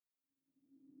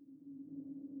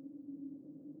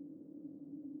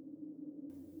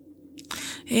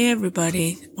Hey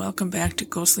everybody, welcome back to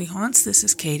Ghostly Haunts. This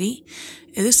is Katie.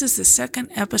 This is the second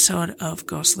episode of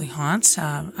Ghostly Haunts.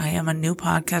 I am a new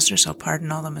podcaster, so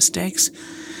pardon all the mistakes.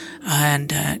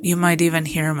 And you might even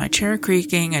hear my chair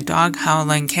creaking, a dog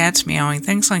howling, cats meowing,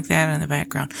 things like that in the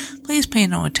background. Please pay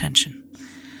no attention.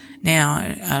 Now,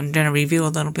 I'm going to review a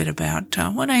little bit about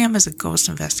what I am as a ghost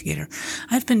investigator.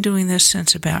 I've been doing this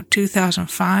since about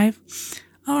 2005,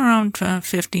 around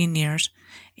 15 years,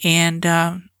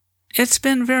 and it's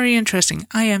been very interesting.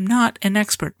 I am not an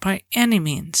expert by any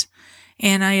means,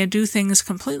 and I do things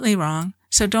completely wrong,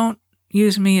 so don't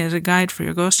use me as a guide for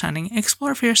your ghost hunting.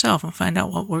 Explore for yourself and find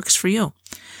out what works for you.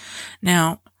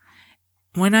 Now,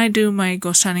 when I do my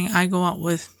ghost hunting, I go out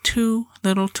with 2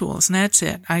 little tools, and that's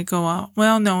it. I go out,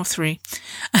 3.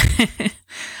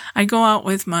 I go out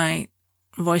with my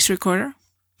voice recorder,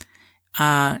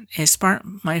 my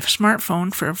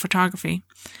smartphone for photography,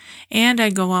 and I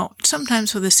go out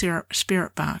sometimes with a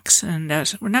spirit box. And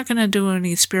we're not going to do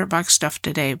any spirit box stuff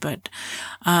today, but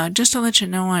just to let you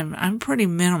know, I'm pretty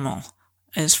minimal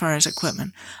as far as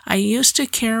equipment. I used to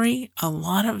carry a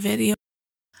lot of video.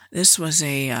 This was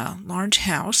a large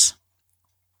house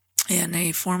in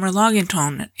a former logging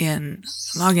town in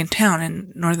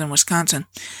northern Wisconsin.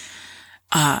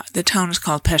 The town is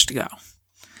called Peshtigo.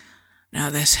 Now,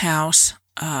 this house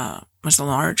was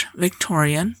large,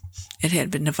 Victorian. It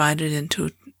had been divided into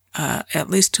at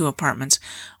least 2 apartments.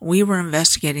 We were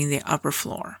investigating the upper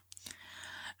floor.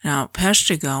 Now,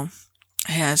 Peshtigo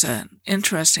has an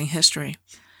interesting history.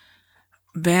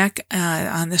 Back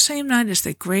on the same night as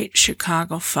the Great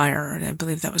Chicago Fire, I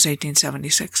believe that was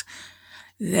 1876,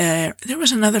 there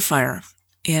was another fire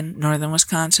in northern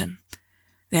Wisconsin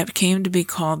that came to be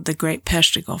called the Great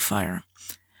Peshtigo Fire.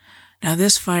 Now,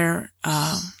 this fire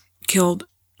killed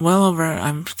well over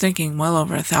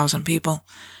 1,000 people.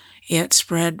 It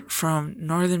spread from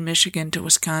northern Michigan to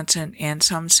Wisconsin, and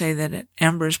some say that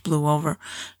embers blew over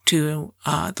to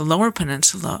the lower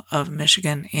peninsula of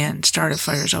Michigan and started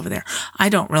fires over there. I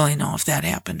don't really know if that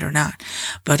happened or not,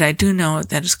 but I do know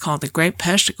that it's called the Great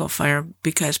Peshtigo Fire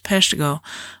because Peshtigo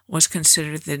was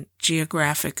considered the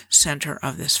geographic center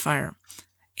of this fire,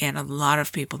 and a lot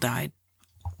of people died.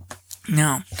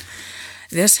 Now,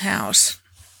 this house,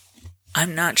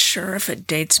 I'm not sure if it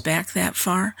dates back that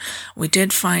far. We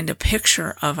did find a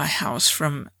picture of a house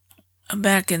from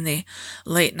back in the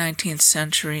late 19th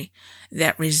century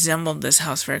that resembled this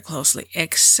house very closely,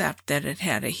 except that it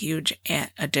had a huge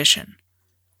addition.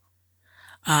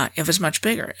 It was much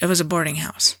bigger. It was a boarding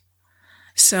house.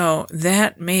 So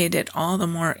that made it all the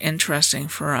more interesting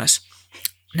for us.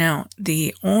 Now,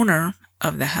 the owner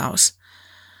of the house,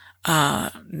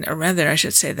 or rather, I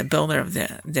should say the builder of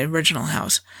the original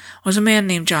house, was a man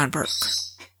named John Burke.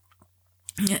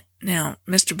 Now,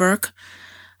 Mr. Burke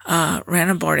ran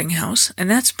a boarding house, and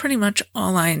that's pretty much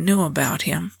all I knew about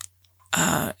him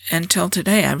until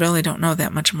today. I really don't know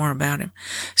that much more about him.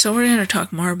 So we're going to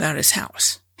talk more about his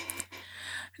house.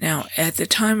 Now, at the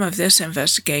time of this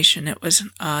investigation, it was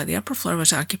the upper floor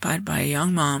was occupied by a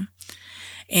young mom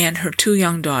and her 2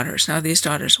 young daughters. Now, these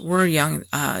daughters were young.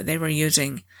 They were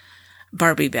using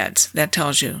Barbie beds. That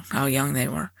tells you how young they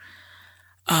were.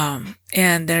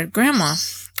 And their grandma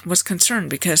was concerned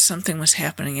because something was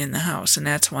happening in the house, and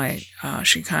that's why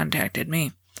she contacted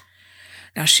me.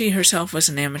 Now, she herself was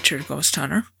an amateur ghost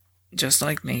hunter, just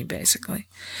like me, basically.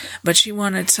 But she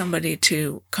wanted somebody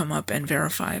to come up and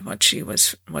verify what she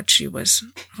was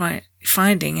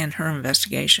finding in her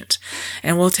investigations.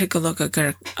 And we'll take a look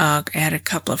at a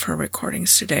couple of her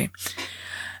recordings today.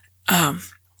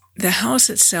 The house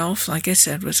itself, like I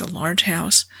said, was a large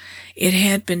house. It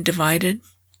had been divided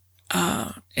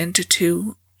into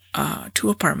two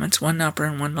apartments, one upper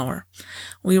and one lower.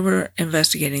 We were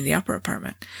investigating the upper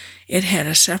apartment. It had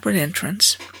a separate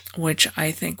entrance, which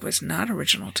I think was not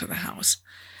original to the house.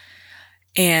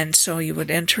 And so you would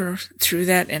enter through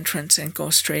that entrance and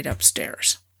go straight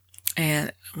upstairs.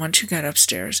 And once you got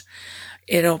upstairs,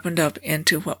 it opened up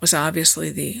into what was obviously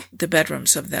the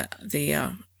bedrooms of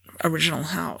the original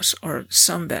house, or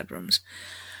some bedrooms.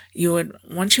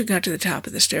 Once you got to the top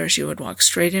of the stairs, you would walk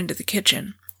straight into the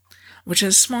kitchen, which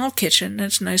is a small kitchen.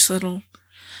 That's a nice little,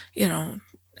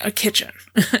 a kitchen.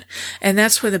 And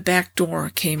that's where the back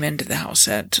door came into the house.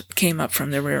 That came up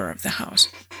from the rear of the house.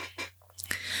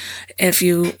 If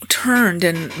you turned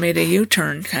and made a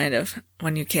U-turn, kind of,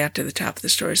 when you got to the top of the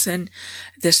stairs,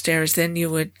 then you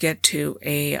would get to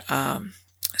a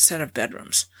set of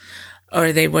bedrooms.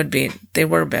 Or they were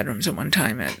bedrooms at one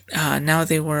time. Now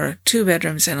they were 2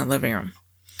 bedrooms and a living room.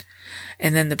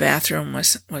 And then the bathroom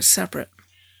was separate.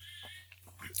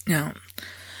 Now,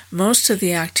 Most of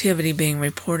the activity being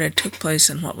reported took place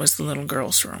in what was the little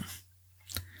girl's room.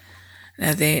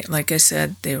 Now they, like I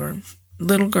said, they were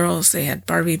little girls. They had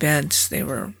Barbie beds. They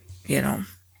were,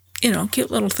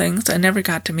 cute little things. I never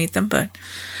got to meet them, but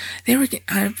they were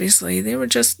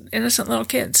just innocent little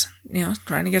kids,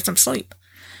 trying to get some sleep.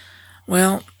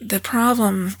 Well, the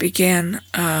problem began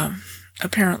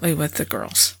apparently with the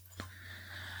girls.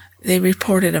 They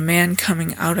reported a man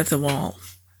coming out of the wall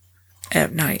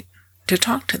at night to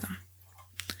talk to them.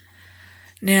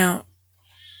 Now,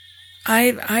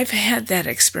 I've had that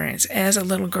experience as a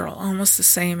little girl, almost the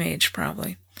same age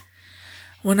probably.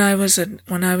 When I was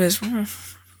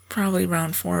probably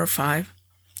around 4 or 5,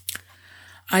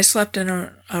 I slept in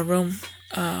a room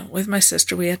with my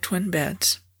sister. We had twin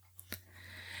beds,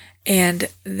 and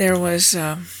there was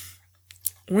a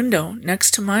window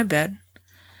next to my bed.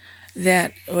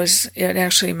 The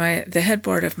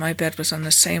headboard of my bed was on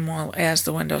the same wall as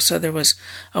the window, so there was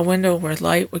a window where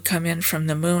light would come in from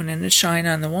the moon and it'd shine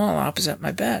on the wall opposite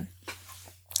my bed.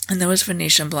 And there was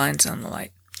Venetian blinds on the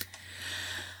light.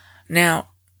 Now,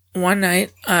 one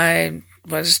night I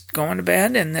was going to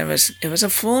bed and it was a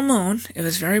full moon. It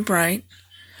was very bright,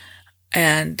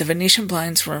 and the Venetian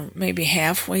blinds were maybe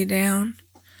halfway down.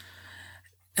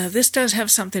 Now, this does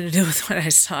have something to do with what I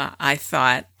saw, I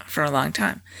thought, for a long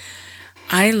time.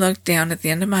 I looked down at the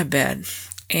end of my bed,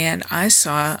 and I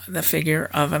saw the figure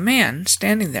of a man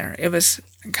standing there. It was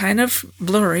kind of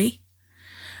blurry,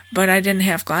 but I didn't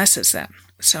have glasses then.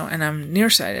 And I'm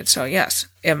nearsighted, so yes,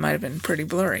 it might have been pretty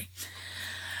blurry.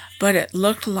 But it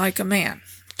looked like a man,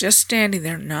 just standing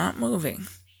there, not moving.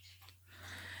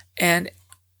 And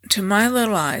to my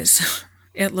little eyes,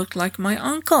 it looked like my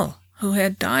uncle, who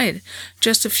had died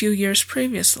just a few years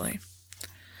previously.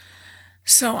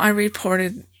 So I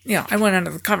reported, I went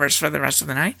under the covers for the rest of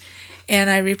the night,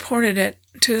 and I reported it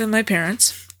to my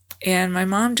parents, and my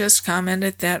mom just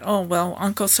commented that,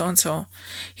 Uncle so-and-so,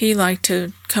 he liked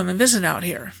to come and visit out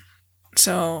here.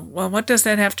 So, what does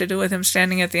that have to do with him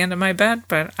standing at the end of my bed?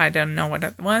 But I didn't know what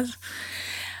it was.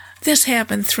 This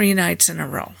happened 3 nights in a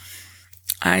row.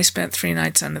 I spent 3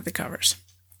 nights under the covers.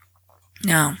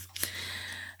 Now,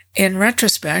 in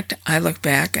retrospect, I look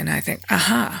back and I think,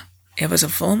 it was a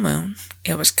full moon.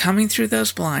 It was coming through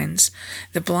those blinds.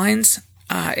 The blinds,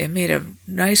 it made a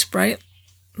nice bright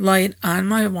light on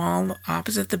my wall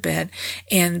opposite the bed,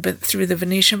 but through the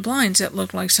Venetian blinds, it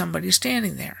looked like somebody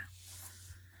standing there.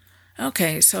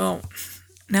 Okay, so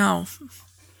now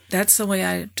that's the way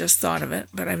I just thought of it,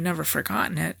 but I've never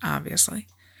forgotten it, obviously.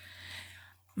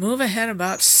 Move ahead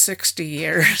about 60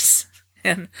 years.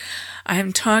 And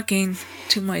I'm talking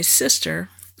to my sister,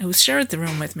 who shared the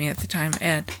room with me at the time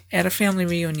at a family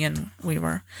reunion we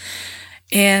were.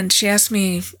 And she asked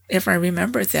me if I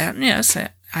remembered that. And yes,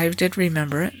 I did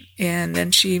remember it. And then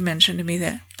she mentioned to me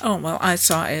that, I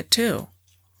saw it too.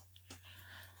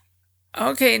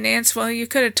 Okay, Nance, you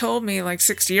could have told me like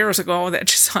 60 years ago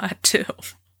that you saw it too.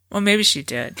 Well, maybe she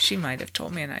did. She might have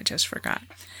told me and I just forgot.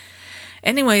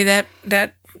 Anyway, that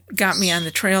got me on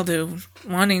the trail to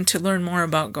wanting to learn more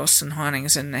about ghosts and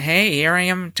hauntings, and hey, here I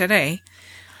am today.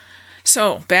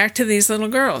 So, back to these little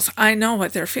girls. I know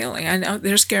what they're feeling. I know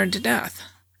they're scared to death.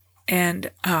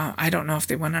 And I don't know if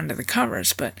they went under the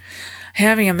covers, but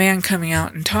having a man coming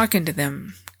out and talking to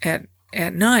them at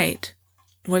night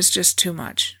was just too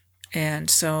much. And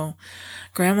so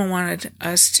Grandma wanted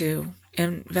us to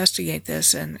investigate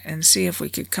this and see if we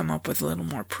could come up with a little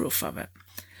more proof of it.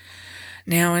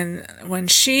 Now, when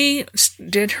she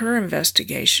did her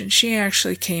investigation, she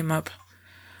actually came up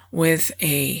with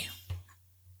a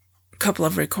couple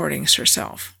of recordings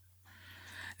herself.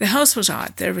 The house was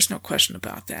odd. There was no question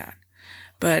about that.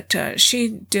 But she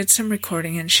did some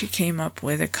recording, and she came up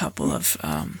with a couple of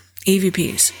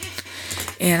EVPs.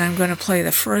 And I'm going to play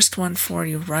the first one for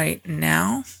you right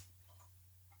now.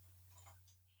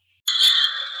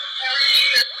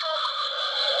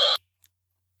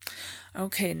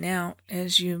 Okay, now,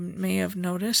 as you may have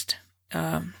noticed,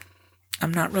 I'm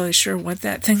not really sure what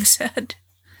that thing said,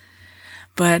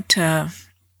 but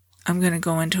I'm going to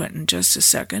go into it in just a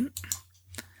second.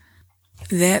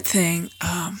 That thing,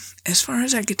 as far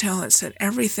as I could tell, it said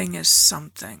everything is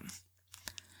something.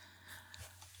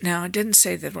 Now, it didn't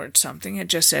say the word something, it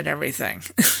just said everything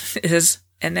is,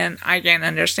 and then I can't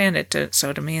understand it,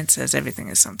 so to me it says everything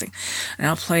is something. And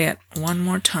I'll play it one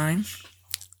more time.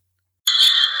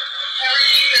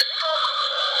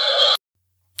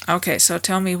 Okay, so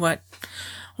tell me what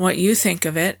you think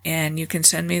of it, and you can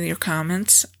send me your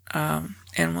comments, and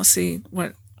we'll see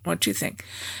what you think.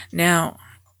 Now,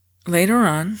 later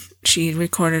on, she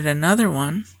recorded another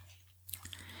one,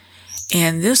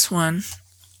 and this one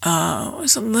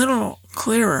was a little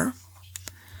clearer.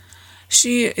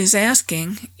 She is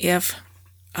asking if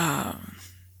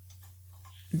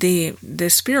the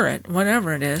spirit,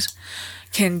 whatever it is,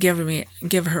 can give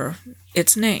her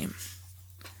its name.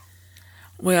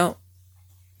 Well,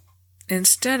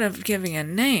 instead of giving a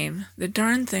name, the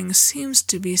darn thing seems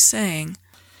to be saying,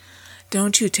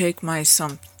 "Don't you take my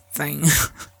something."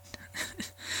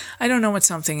 I don't know what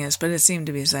something is, but it seemed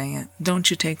to be saying it. "Don't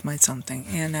you take my something."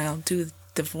 And I'll do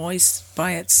the voice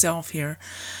by itself here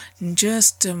in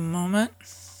just a moment.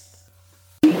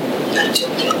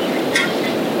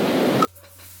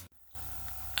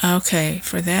 Okay,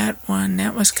 for that one,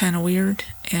 that was kind of weird,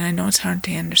 and I know it's hard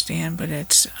to understand, but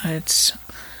it's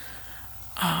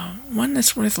one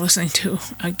that's worth listening to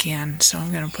again, so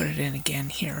I'm going to put it in again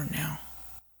here now.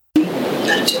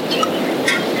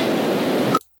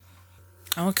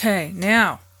 Okay,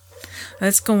 now,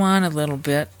 let's go on a little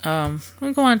bit.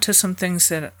 We'll go on to some things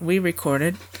that we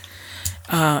recorded,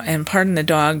 and pardon the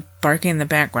dog barking in the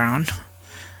background.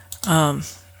 I'm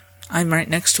right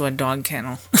next to a dog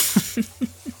kennel.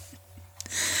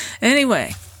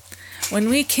 Anyway, when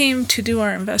we came to do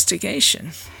our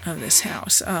investigation of this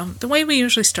house, the way we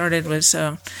usually started was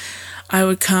I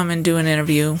would come and do an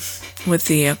interview with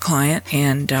the client,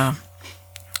 and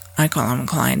I call him a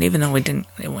client, even though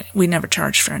we never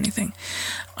charged for anything.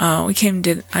 I came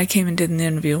and did an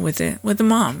interview with the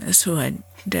mom, is who I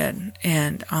did,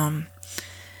 and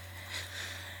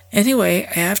anyway,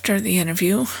 after the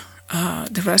interview,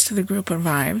 the rest of the group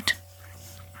arrived.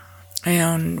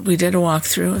 And we did a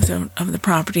walkthrough of the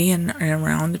property and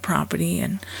around the property,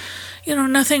 and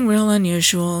nothing real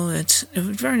unusual. It was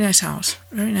a very nice house,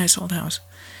 very nice old house.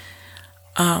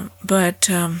 But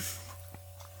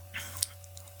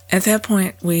at that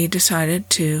point, we decided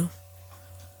to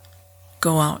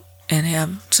go out and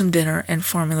have some dinner and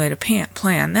formulate a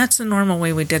plan. That's the normal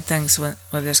way we did things with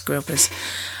this group. Is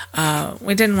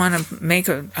we didn't want to make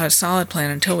a solid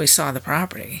plan until we saw the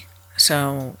property.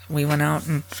 So we went out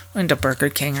and went to Burger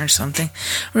King or something.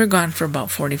 We were gone for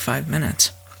about 45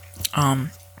 minutes.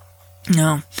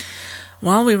 Now,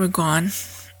 while we were gone,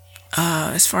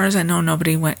 as far as I know,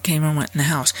 nobody came and went in the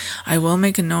house. I will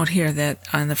make a note here that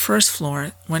on the first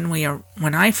floor,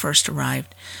 when I first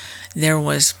arrived, there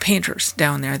was painters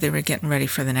down there. They were getting ready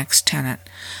for the next tenant.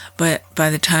 But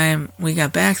by the time we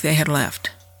got back, they had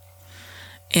left.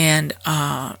 And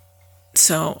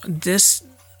so this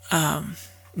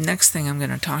next thing I'm going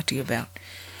to talk to you about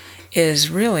is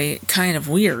really kind of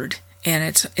weird, and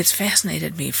it's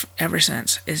fascinated me ever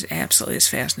since. It's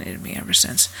fascinated me ever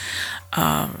since.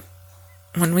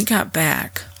 When we got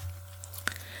back,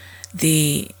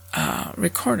 the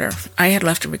recorder, I had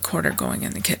left a recorder going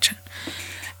in the kitchen,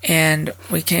 and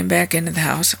we came back into the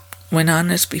house, went on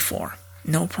this before,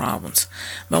 no problems.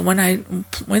 But when I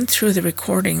went through the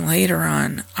recording later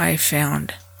on, I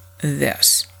found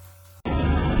this.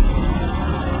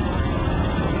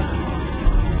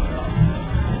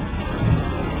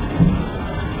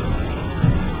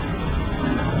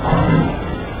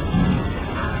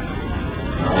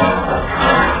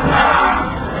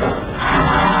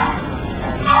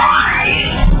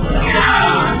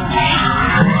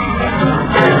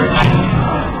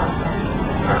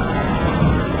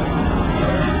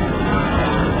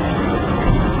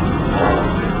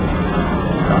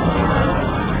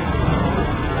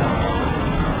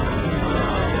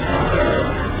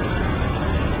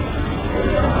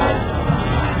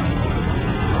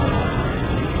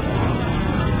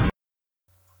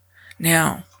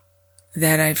 Now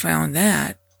that I found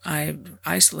that, I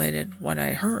isolated what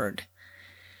I heard.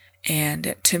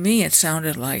 And to me, it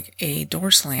sounded like a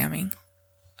door slamming,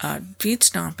 feet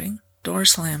stomping, door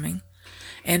slamming,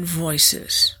 and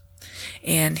voices.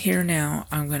 And here now,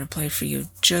 I'm going to play for you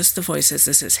just the voices.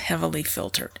 This is heavily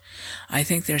filtered. I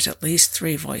think there's at least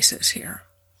 3 voices here.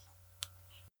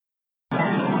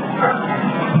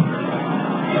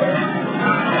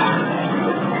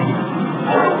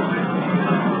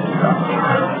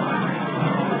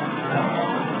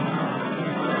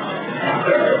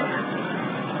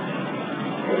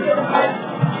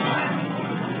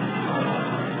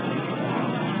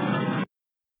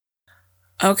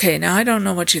 Okay, now I don't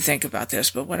know what you think about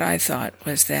this, but what I thought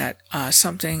was that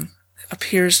something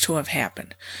appears to have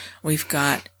happened. We've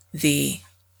got the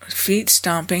feet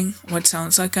stomping, what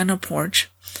sounds like on a porch.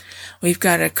 We've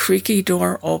got a creaky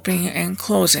door opening and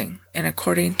closing, and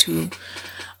according to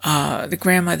the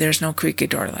grandma, there's no creaky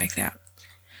door like that.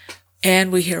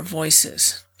 And we hear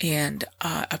voices, and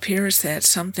appears that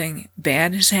something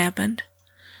bad has happened.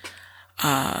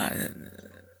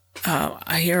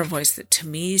 I hear a voice that to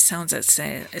me sounds like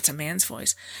it's a man's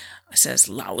voice. It says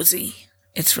lousy,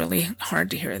 It's really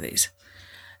hard to hear these.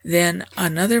 Then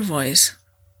another voice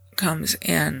comes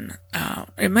in.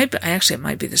 It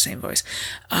might be the same voice.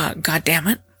 God damn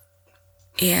it.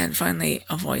 And finally,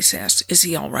 a voice asks, is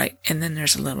he all right? And then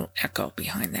there's a little echo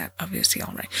behind that of, is he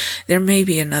all right? There may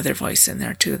be another voice in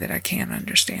there, too, that I can't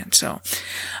understand. So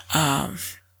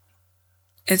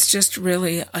it's just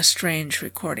really a strange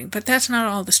recording. But that's not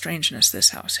all the strangeness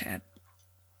this house had.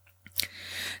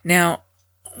 Now,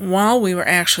 while we were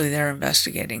actually there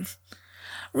investigating,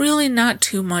 really not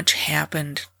too much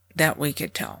happened that we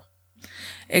could tell,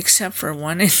 except for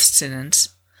one incident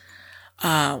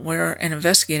where an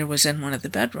investigator was in one of the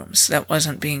bedrooms that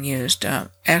wasn't being used.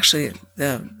 Actually,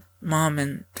 the mom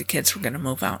and the kids were going to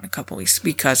move out in a couple weeks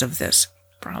because of this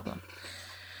problem.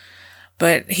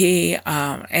 But he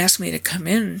asked me to come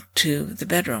in to the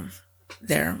bedroom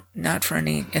there, not for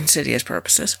any insidious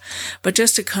purposes, but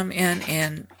just to come in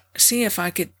and see if I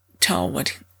could tell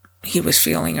what he was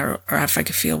feeling or if I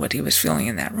could feel what he was feeling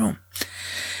in that room.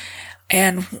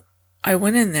 And I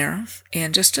went in there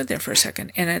and just stood there for a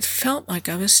second, and it felt like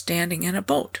I was standing in a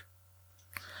boat,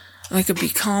 like a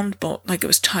becalmed boat, like it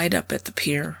was tied up at the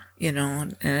pier,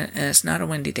 and it's not a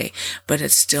windy day, but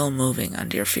it's still moving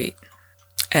under your feet,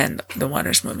 and the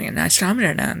water's moving. And I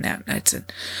commented on that, and I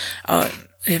said,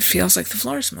 it feels like the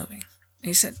floor's moving. And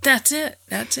he said, that's it,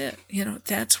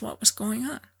 that's what was going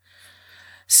on.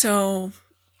 So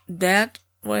that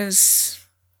was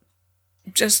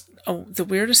just the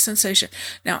weirdest sensation.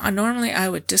 Now, normally I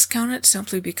would discount it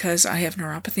simply because I have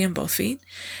neuropathy in both feet,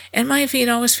 and my feet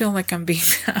always feel like I'm being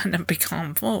on a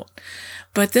becalmed boat.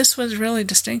 But this was really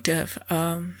distinctive.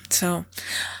 Anyway,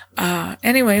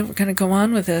 we're going to go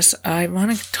on with this. I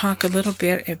want to talk a little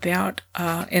bit about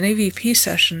an AVP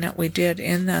session that we did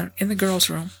in the girls'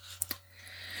 room,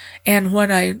 and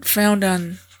what I found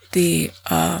on the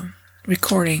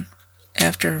recording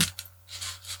after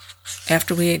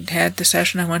we had the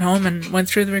session. I went home and went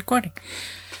through the recording.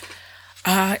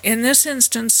 In this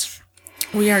instance,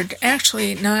 we are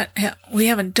actually we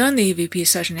haven't done the EVP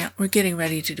session yet. We're getting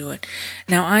ready to do it.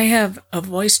 Now, I have a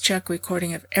voice check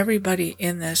recording of everybody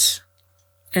in this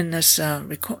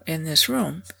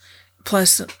room,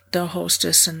 plus the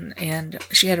hostess, and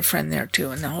she had a friend there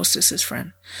too, and the hostess's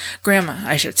friend. Grandma,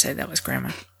 I should say, that was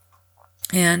Grandma.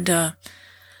 And,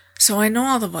 so I know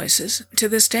all the voices. To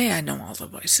this day, I know all the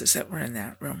voices that were in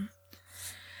that room.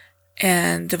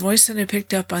 And the voice that I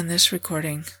picked up on this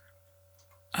recording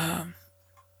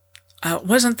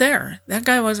wasn't there.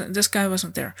 This guy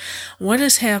wasn't there. What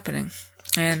is happening,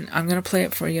 and I'm going to play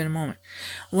it for you in a moment.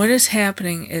 What is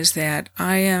happening is that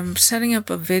I am setting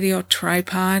up a video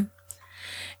tripod,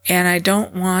 and I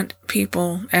don't want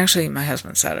people, actually my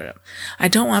husband set it up, I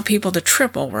don't want people to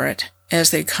trip over it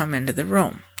as they come into the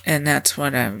room. And that's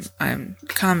what I'm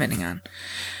commenting on.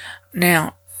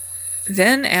 Now,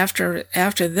 then after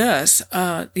this,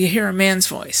 you hear a man's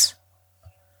voice.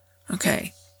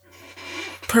 Okay.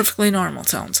 Perfectly normal,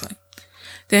 sounds like.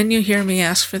 Then you hear me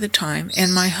ask for the time,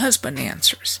 and my husband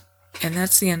answers. And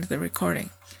that's the end of the recording.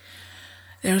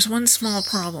 There's one small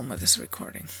problem with this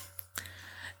recording.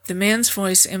 The man's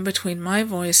voice in between my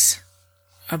voice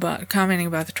about commenting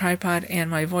about the tripod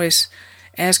and my voice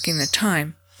asking the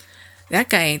time, that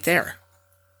guy ain't there.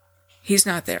 He's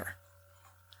not there.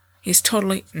 He's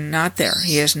totally not there.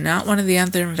 He is not one of the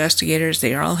other investigators.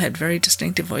 They all had very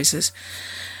distinctive voices.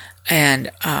 And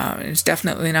it's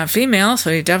definitely not female, so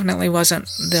he definitely wasn't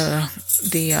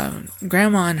the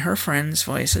grandma and her friends'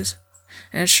 voices.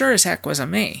 And it sure as heck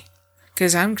wasn't me,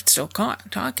 because I'm still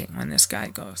talking when this guy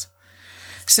goes.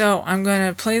 So I'm going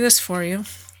to play this for you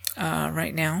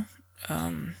right now.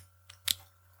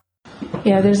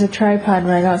 Yeah, there's a tripod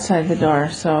right outside the door,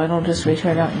 so it'll just reach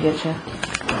right out and get you.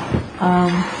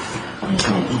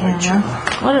 There's my camera.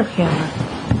 What a camera.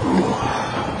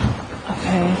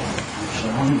 Okay. So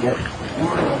let me get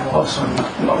awesome.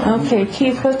 Okay,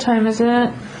 Keith, what time is it?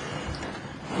 I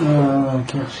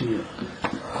can't see it.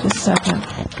 Just a second.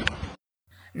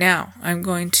 Now, I'm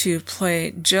going to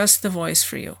play just the voice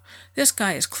for you. This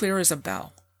guy is clear as a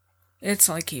bell. It's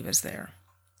like he was there.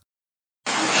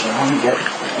 So let me get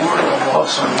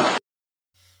awesome.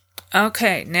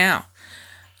 Okay, now,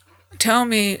 tell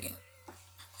me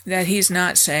that he's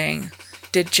not saying,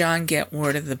 did John get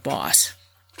word of the boss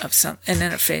of some, and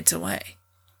then it fades away.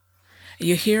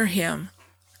 You hear him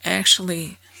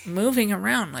actually moving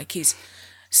around like he's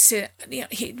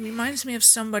he reminds me of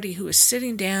somebody who is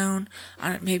sitting down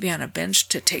maybe on a bench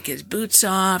to take his boots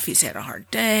off. He's had a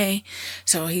hard day,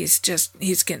 so he's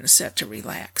getting set to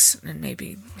relax and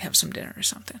maybe have some dinner or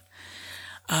something.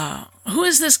 Who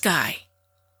is this guy?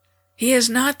 He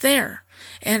is not there.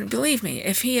 And believe me,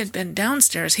 if he had been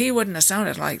downstairs, he wouldn't have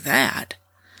sounded like that.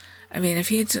 I mean,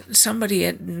 if somebody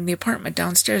in the apartment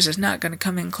downstairs is not going to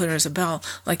come in clear as a bell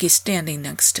like he's standing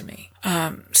next to me.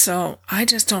 So I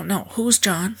just don't know. Who's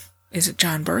John? Is it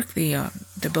John Burke, the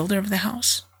builder of the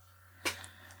house?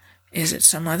 Is it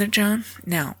some other John?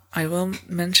 Now, I will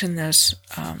mention this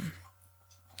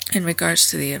in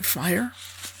regards to the fire.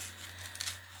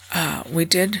 We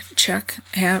did check.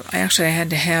 I had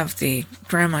to have the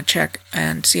grandma check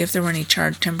and see if there were any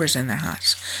charred timbers in the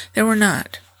house. There were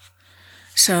not.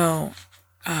 So,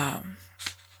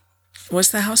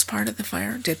 was the house part of the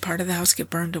fire? Did part of the house get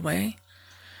burned away?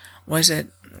 Was it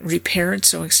repaired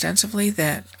so extensively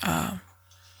that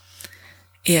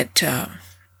it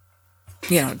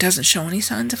doesn't show any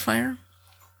signs of fire?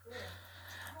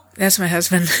 That's my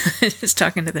husband is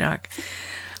talking to the dog.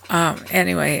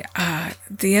 Anyway,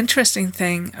 the interesting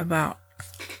thing about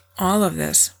all of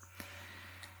this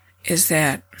is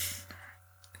that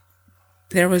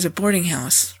there was a boarding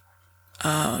house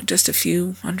just a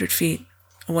few hundred feet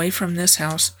away from this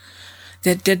house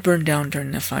that did burn down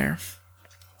during the fire.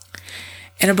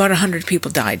 And about 100 people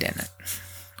died in it.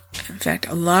 In fact,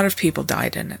 a lot of people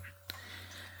died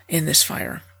in this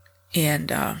fire.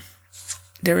 And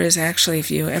there is actually, if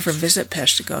you ever visit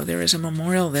Peshtigo, there is a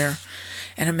memorial there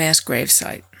and a mass grave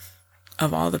site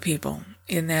of all the people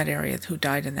in that area who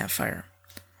died in that fire.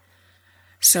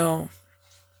 So,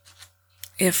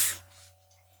 if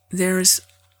there's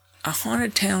a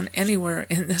haunted town anywhere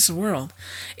in this world,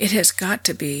 it has got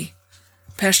to be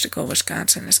Peshtigo,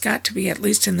 Wisconsin. It's got to be at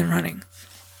least in the running.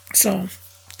 So,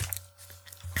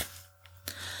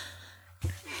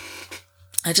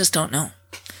 I just don't know.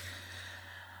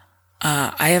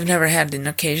 I have never had an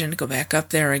occasion to go back up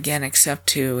there again, except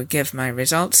to give my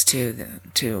results to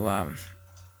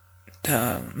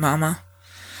Mama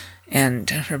and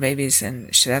her babies,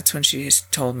 and that's when she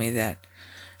told me that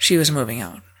she was moving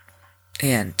out.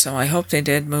 And so I hope they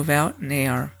did move out, and they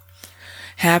are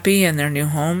happy in their new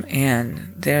home,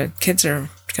 and their kids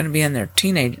are going to be in their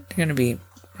they're going to be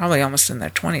probably almost in their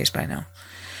 20s by now.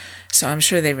 So I'm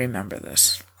sure they remember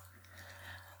this.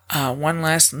 One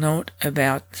last note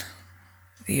about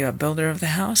the builder of the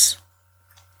house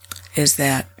is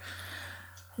that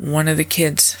one of the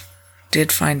kids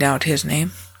did find out his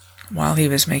name while he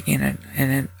was making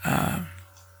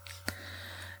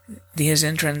his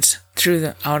entrance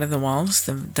out of the walls,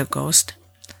 the ghost,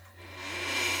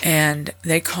 and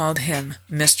they called him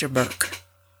Mr. Burke.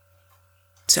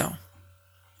 So,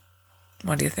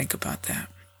 what do you think about that?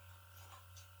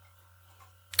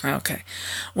 Okay.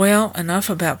 Well, enough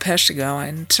about Peshtigo.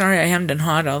 I'm sorry I hemmed and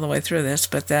hawed all the way through this,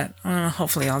 but that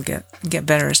hopefully I'll get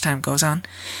better as time goes on.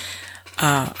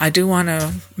 I do want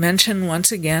to mention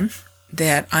once again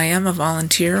that I am a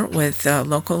volunteer with the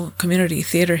local community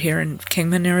theater here in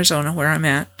Kingman, Arizona, where I'm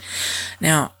at.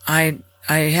 Now, I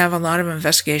have a lot of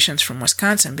investigations from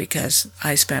Wisconsin because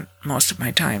I spent most of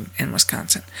my time in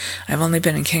Wisconsin. I've only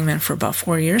been in Kingman for about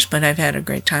 4 years, but I've had a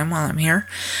great time while I'm here.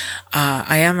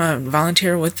 I am a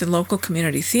volunteer with the local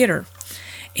community theater,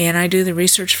 and I do the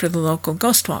research for the local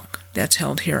ghost walk that's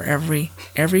held here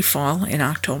every fall in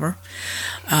October.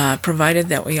 Provided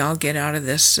that we all get out of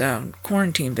this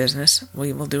quarantine business,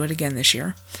 we will do it again this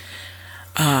year.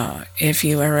 If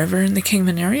you are ever in the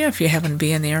Kingman area, if you happen to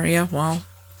be in the area while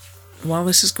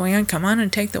this is going on, come on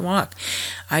and take the walk.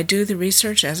 I do the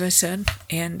research, as I said,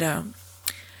 and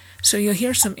so you'll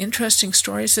hear some interesting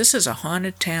stories. This is a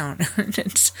haunted town,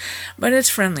 but it's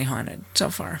friendly haunted so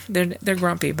far. They're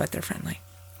grumpy, but they're friendly.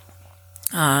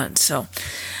 So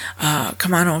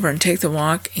come on over and take the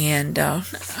walk, and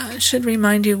I should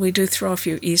remind you, we do throw a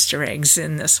few Easter eggs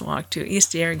in this walk too.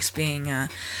 Easter eggs being little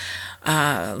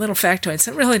factoids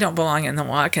that really don't belong in the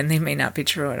walk, and they may not be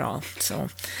true at all. So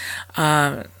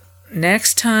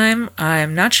next time,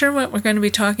 I'm not sure what we're going to be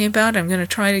talking about. I'm going to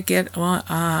try to get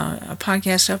a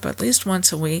podcast up at least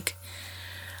once a week.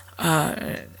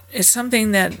 It's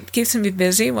something that keeps me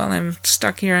busy while I'm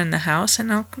stuck here in the house,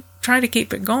 and I'll try to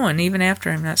keep it going even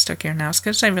after I'm not stuck here in the house,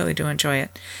 because I really do enjoy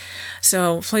it.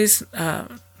 So please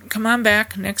come on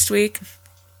back next week.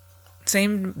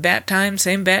 Same bat time,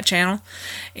 same bat channel,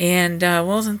 and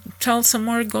we'll tell some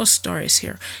more ghost stories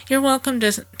here. You're welcome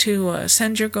to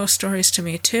send your ghost stories to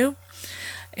me too,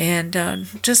 and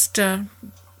just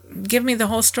give me the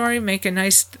whole story. Make a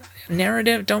nice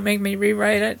narrative. Don't make me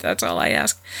rewrite it. That's all I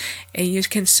ask. And you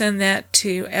can send that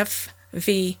to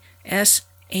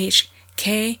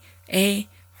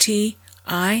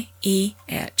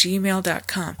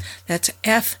fvshkatie@gmail.com. That's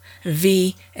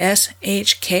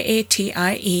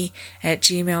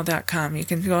fvshkatie@gmail.com. You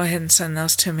can go ahead and send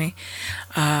those to me.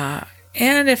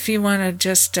 And if you want to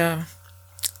just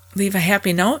leave a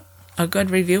happy note, a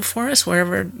good review for us,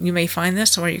 wherever you may find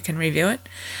this, or you can review it,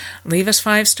 leave us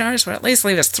 5 stars, or at least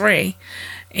leave us 3,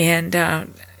 and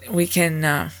we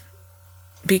can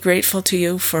be grateful to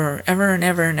you forever and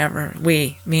ever and ever.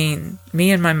 We mean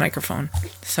me and my microphone.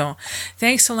 So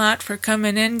thanks a lot for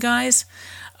coming in, guys.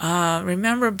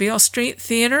 Remember, Beale Street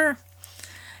Theater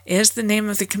is the name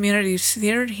of the community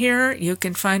theater here. You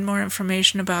can find more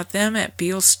information about them at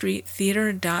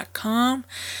bealestreettheater.com.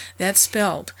 That's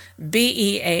spelled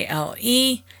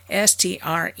BealeStreet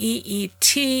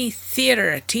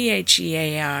theater,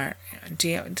 THEAR,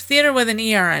 theater with an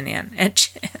ER on the end,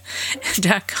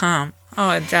 .com.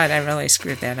 Oh, God, I really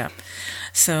screwed that up.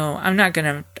 So I'm not going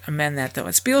to amend that, though.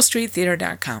 It's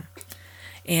bealestreettheater.com.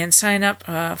 And sign up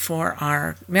for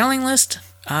our mailing list.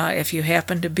 If you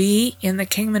happen to be in the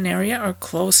Kingman area or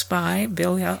close by,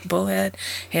 Bullhead,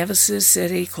 Havasu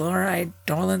City, Chloride,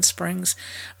 Dorland Springs,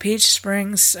 Peach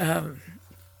Springs,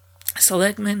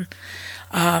 Seligman,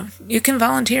 you can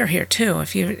volunteer here too.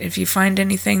 If you find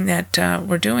anything that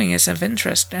we're doing is of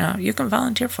interest, you can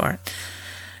volunteer for it.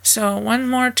 So one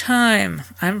more time,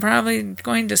 I'm probably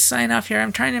going to sign off here.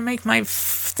 I'm trying to make my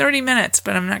 30 minutes,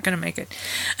 but I'm not going to make it.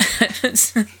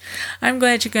 I'm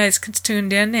glad you guys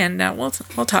tuned in, and we'll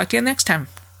talk to you next time.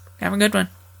 Have a good one.